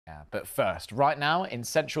But first, right now in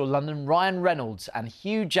central London, Ryan Reynolds and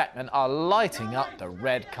Hugh Jackman are lighting up the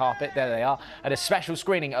red carpet. There they are, at a special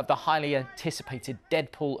screening of the highly anticipated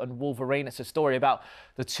Deadpool and Wolverine. It's a story about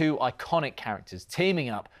the two iconic characters teaming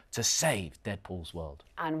up to save Deadpool's world.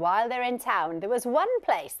 And while they're in town, there was one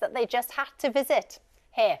place that they just had to visit.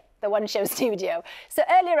 Here, the One Show studio. So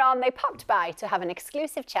earlier on, they popped by to have an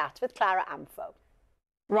exclusive chat with Clara Amfo.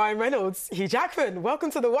 Ryan Reynolds, Hugh Jackman,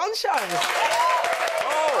 welcome to the One Show.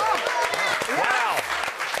 Oh, wow.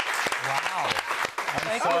 Wow.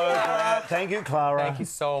 I'm so glad. Thank you, Clara. Thank you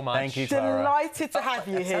so much. Thank you, Clara. Delighted to have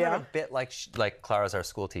you It here. sounded a bit like Clara's our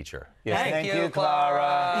school teacher. Yes, Thank you,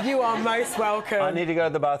 Clara. You are most welcome. I need to go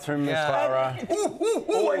to the bathroom, Miss Clara. I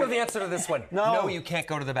know the answer to this one. No, you can't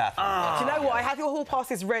go to the bathroom. Do you know what? I have your hall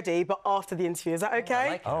passes ready, but after the interview. Is that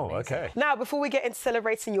okay? Okay. Now, before we get into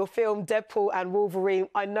celebrating your film, Deadpool and Wolverine,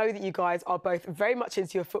 I know that you guys are both very much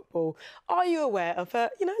into your football. Are you aware of a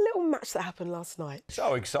little match that happened last night?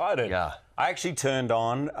 So excited. Yeah. I actually turned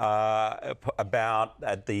on about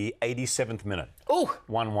at the 87th minute. Oh.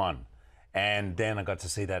 1-1. And then I got to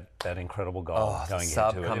see that incredible goal going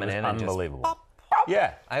sub into it. coming It was in and just unbelievable. pop.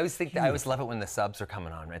 Yeah. I always love it when the subs are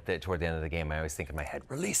coming on toward the end of the game. I always think in my head,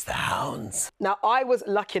 release the hounds. Now, I was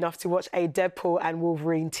lucky enough to watch a Deadpool and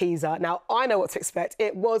Wolverine teaser. Now, I know what to expect.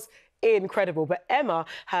 It was incredible. But Emma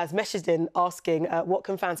has messaged in asking what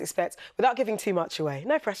can fans expect without giving too much away.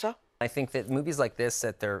 No pressure. I think that movies like this,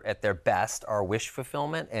 at their best, are wish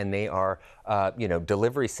fulfillment, and they are,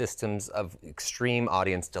 delivery systems of extreme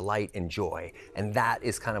audience delight and joy, and that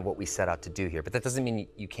is kind of what we set out to do here. But that doesn't mean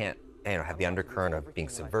you can't, have the undercurrent of being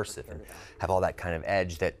subversive and have all that kind of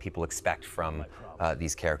edge that people expect from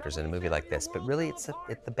these characters in a movie like this. But really,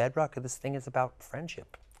 the bedrock of this thing is about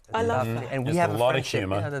friendship. I love that. And we There's have a lot of friendship.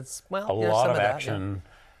 humour, Yeah, a lot of that, action,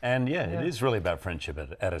 and it is really about friendship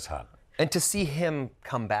at its heart. And to see him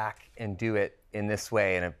come back and do it in this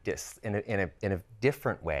way, in a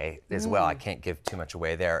different way as well, I can't give too much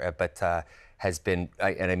away there, but has been,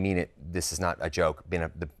 and I mean it, this is not a joke,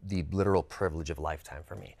 been the literal privilege of a lifetime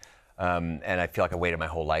for me. And I feel like I waited my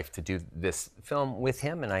whole life to do this film with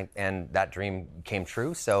him, and that dream came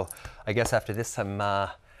true. So I guess after this, I'm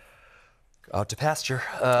out to pasture.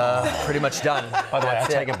 Pretty much done. By the way, I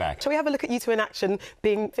take it back. Shall we have a look at you two in action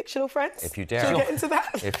being fictional friends? If you dare. Shall we get into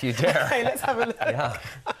that? If you dare. Okay, let's have a look. Yeah.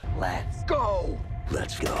 Let's go.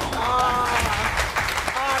 Let's go.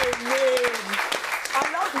 I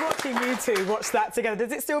love watching you two watch that together.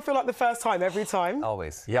 Does it still feel like the first time every time?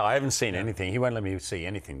 Always. Yeah, I haven't seen anything. He won't let me see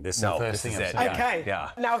anything. This is the first thing I've seen. Okay.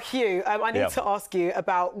 Yeah. Now, Hugh, I need to ask you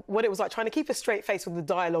about what it was like trying to keep a straight face with the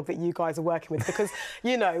dialogue that you guys are working with, because,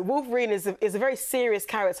 Wolverine is a very serious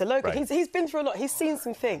character. Logan, Right. he's been through a lot. He's seen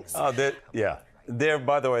some things. Oh,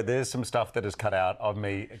 by the way, there's some stuff that is cut out of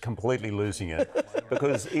me completely losing it.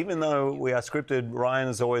 Because even though we are scripted, Ryan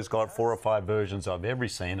has always got 4 or 5 versions of every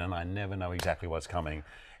scene, and I never know exactly what's coming.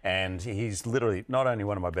 And he's literally not only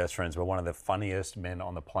one of my best friends, but one of the funniest men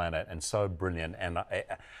on the planet, and so brilliant. And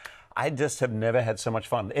I just have never had so much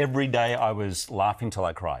fun. Every day I was laughing till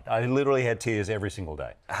I cried. I literally had tears every single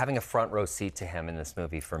day. Having a front row seat to him in this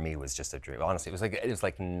movie for me was just a dream. Honestly, it was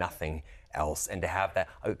like nothing else. And to have that,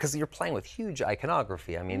 because you're playing with huge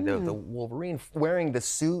iconography. I mean, the Wolverine wearing the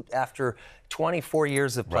suit after 24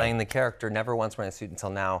 years of playing the character, never once wearing a suit until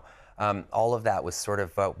now. All of that was sort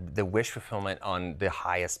of the wish fulfillment on the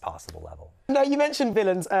highest possible level. No, you mentioned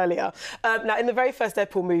villains earlier. Now, in the very first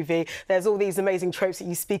Deadpool movie, there's all these amazing tropes that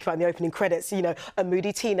you speak about in the opening credits. A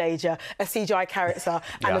moody teenager, a CGI character,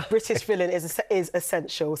 and a British villain is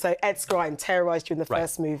essential. So Ed Skrein terrorised you in the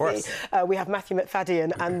first movie. We have Matthew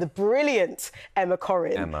McFadden and the brilliant Emma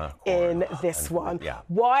Corrin in this one. Yeah.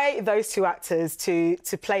 Why those two actors to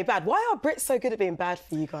play bad? Why are Brits so good at being bad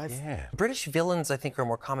for you guys? Yeah. British villains, I think, are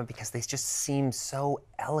more common because they just seem so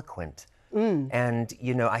eloquent. And,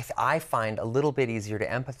 I find a little bit easier to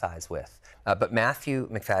empathize with. But Matthew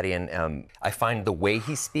McFadden, I find the way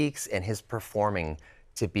he speaks and his performing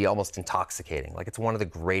to be almost intoxicating. Like, it's one of the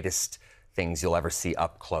greatest things you'll ever see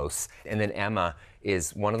up close. And then Emma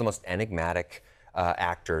is one of the most enigmatic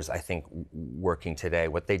actors, I think, working today.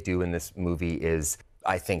 What they do in this movie is,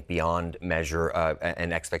 I think, beyond measure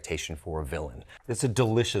an expectation for a villain. There's a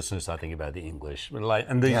deliciousness, I think, about the English.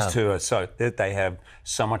 And these two are they have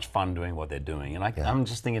so much fun doing what they're doing. And I'm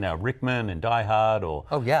just thinking now, Rickman in Die Hard or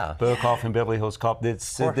Burkhoff in Beverly Hills Cop.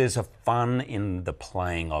 There's a fun in the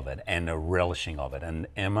playing of it and a relishing of it. And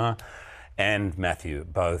Emma and Matthew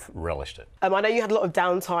both relished it. I know you had a lot of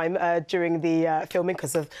downtime during the filming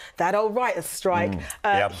because of that old writer's strike.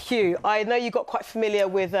 Hugh, I know you got quite familiar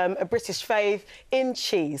with a British fave in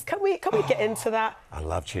cheese. Can we get into that? I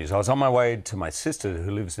love cheese. I was on my way to my sister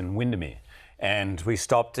who lives in Windermere, and we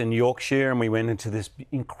stopped in Yorkshire and we went into this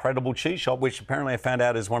incredible cheese shop, which apparently I found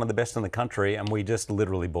out is one of the best in the country, and we just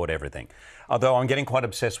literally bought everything. Although I'm getting quite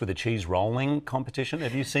obsessed with the cheese rolling competition.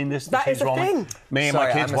 Have you seen this? That is a thing. Me and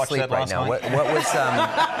my kids watched that last night. What was...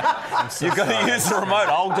 I'm so You've got to use the remote.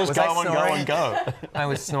 I'll just go and go. I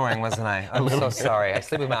was snoring, wasn't I? I'm so sorry. I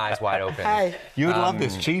sleep with my eyes wide open. Hey. You would love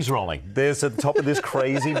this, cheese rolling. There's at the top of this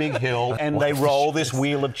crazy big hill, and they roll this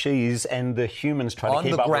wheel of cheese, and the humans try to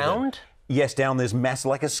keep up with it. On the ground? Yes, down this massive,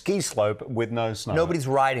 like a ski slope with no snow. Nobody's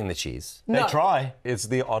riding the cheese. They try. It's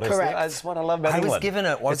the oddest. Correct. That's what I love about I was England. given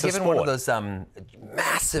one of those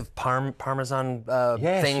massive Parmesan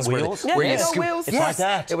things wheels? Yeah, where you yeah, scoop. wheels. It's like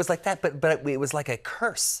that. It was like that, but it was like a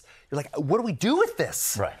curse. You're like, what do we do with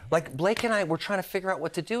this? Right. Like Blake and I were trying to figure out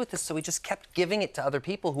what to do with this, so we just kept giving it to other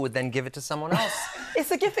people who would then give it to someone else. It's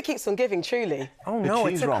a gift that keeps on giving, truly. Oh no,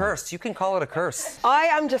 it's cheese a roll. curse. You can call it a curse. I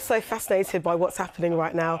am just so fascinated by what's happening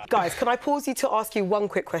right now. Guys, can I pause you to ask you one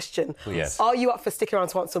quick question? Yes. Are you up for sticking around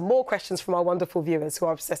to answer more questions from our wonderful viewers who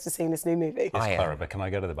are obsessed with seeing this new movie? Yes, I am. Clara, but can I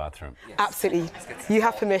go to the bathroom? Absolutely. You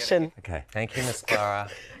have permission. Okay. Thank you, Miss Clara.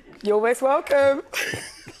 You're most welcome.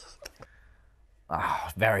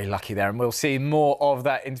 Very lucky there, and we'll see more of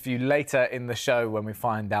that interview later in the show when we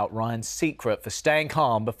find out Ryan's secret for staying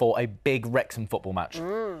calm before a big Wrexham football match. It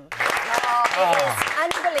is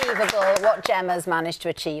unbelievable what Gemma's managed to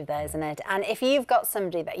achieve there, isn't it? And if you've got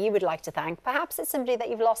somebody that you would like to thank, perhaps it's somebody that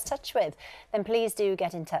you've lost touch with, then please do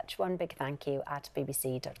get in touch. One big thank you at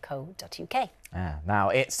bbc.co.uk. Now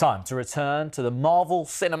it's time to return to the Marvel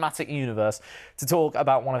Cinematic Universe to talk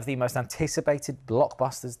about one of the most anticipated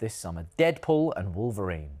blockbusters this summer, Deadpool and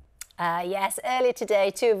Wolverine. Yes, earlier today,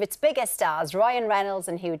 two of its biggest stars, Ryan Reynolds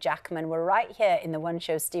and Hugh Jackman, were right here in the One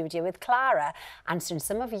Show studio with Clara, answering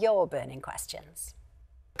some of your burning questions.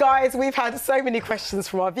 Guys, we've had so many questions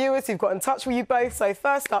from our viewers who've got in touch with you both. So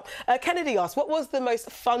first up, Kennedy asked, what was the most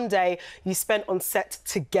fun day you spent on set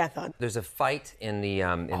together? There's a fight in the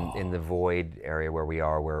in the void area where we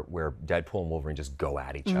are, where Deadpool and Wolverine just go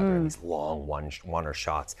at each other in these long one-er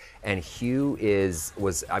shots. And Hugh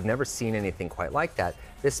was I've never seen anything quite like that.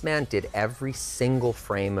 This man did every single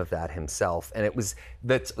frame of that himself, and it was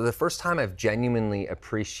the first time I've genuinely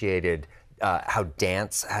appreciated how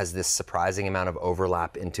dance has this surprising amount of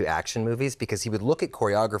overlap into action movies, because he would look at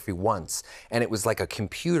choreography once and it was like a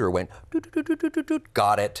computer went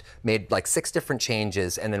got it, made like 6 different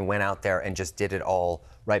changes, and then went out there and just did it all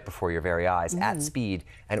right before your very eyes at speed.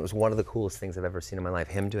 And it was one of the coolest things I've ever seen in my life,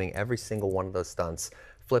 him doing every single one of those stunts,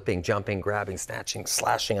 flipping, jumping, grabbing, snatching,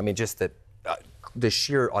 slashing. I mean, just the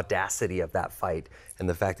sheer audacity of that fight, and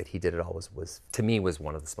the fact that he did it all was to me was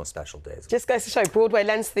one of the most special days. Just goes to show, Broadway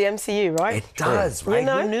lends to the MCU, right? It does, right? You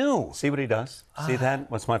know? Who knew? See what he does? See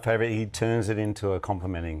that? What's my favourite? He turns it into a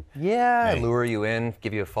complimenting. Yeah, me. lure you in,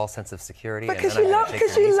 give you a false sense of security. Because and you then I love, take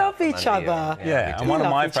because your you knees out love from each under you. other. Yeah, and do one of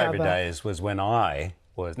love my each favourite other. days was when I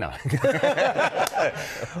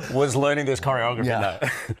was learning this choreography. Yeah.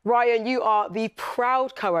 No. Ryan, you are the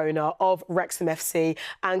proud co-owner of Wrexham FC,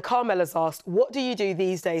 and Carmela's asked, what do you do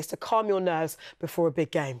these days to calm your nerves before a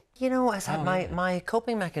big game? You know, my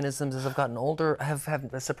coping mechanisms as I've gotten older have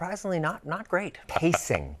surprisingly not great.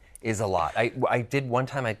 Pacing is a lot. I did one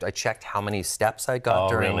time, I checked how many steps I got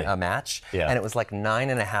during really? a match, Yeah. and it was like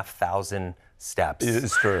 9,500 steps.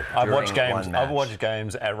 It's true. I've watched during games. one I've match. watched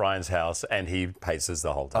games at Ryan's house, and he paces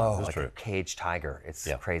the whole time. Oh, it's like true. a caged tiger. It's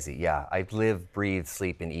Yeah. crazy. Yeah, I live, breathe,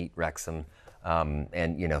 sleep, and eat Wrexham.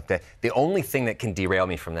 And you know, the only thing that can derail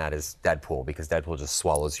me from that is Deadpool, because Deadpool just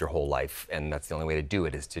swallows your whole life, and that's the only way to do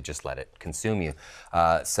it, is to just let it consume you.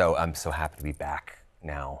 So I'm so happy to be back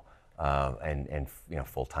now, and you know,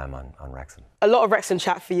 full time on Wrexham. A lot of Wrexham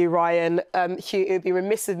chat for you, Ryan. Hugh, it would be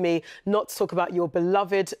remiss of me not to talk about your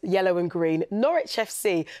beloved yellow and green, Norwich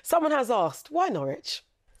FC. Someone has asked, why Norwich?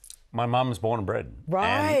 My mum's born and bred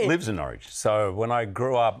Right. and lives in Norwich. So when I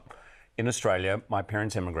grew up in Australia, my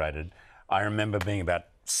parents immigrated. I remember being about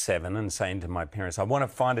 7 and saying to my parents, I want to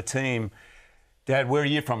find a team. Dad, where are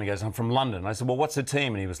you from? He goes, I'm from London. I said, well, what's the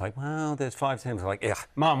team? And he was like, well, there's 5 teams. I'm like, yeah.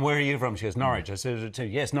 Mum, where are you from? She goes, Norwich. I said, there's a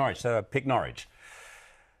team. Yes, Norwich. So I picked Norwich.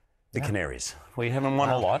 The Canaries. We haven't won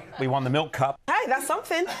a lot. We won the Milk Cup. Hey, that's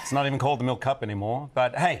something. It's not even called the Milk Cup anymore.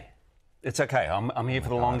 But hey, it's okay. I'm here for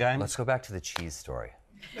the long game. Let's go back to the cheese story.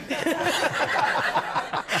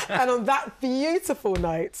 And on that beautiful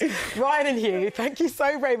note, Ryan and Hugh, thank you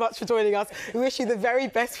so very much for joining us. We wish you the very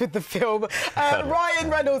best with the film. Ryan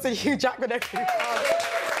Reynolds and Hugh Jackman.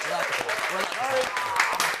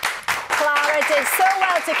 Clara Deborah did so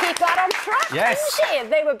well to keep that on track, Yes. didn't she?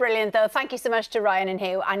 They were brilliant, though. Thank you so much to Ryan and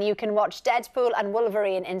Hugh. And you can watch Deadpool and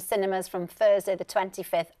Wolverine in cinemas from Thursday, the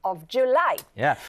 25th of July. Yeah.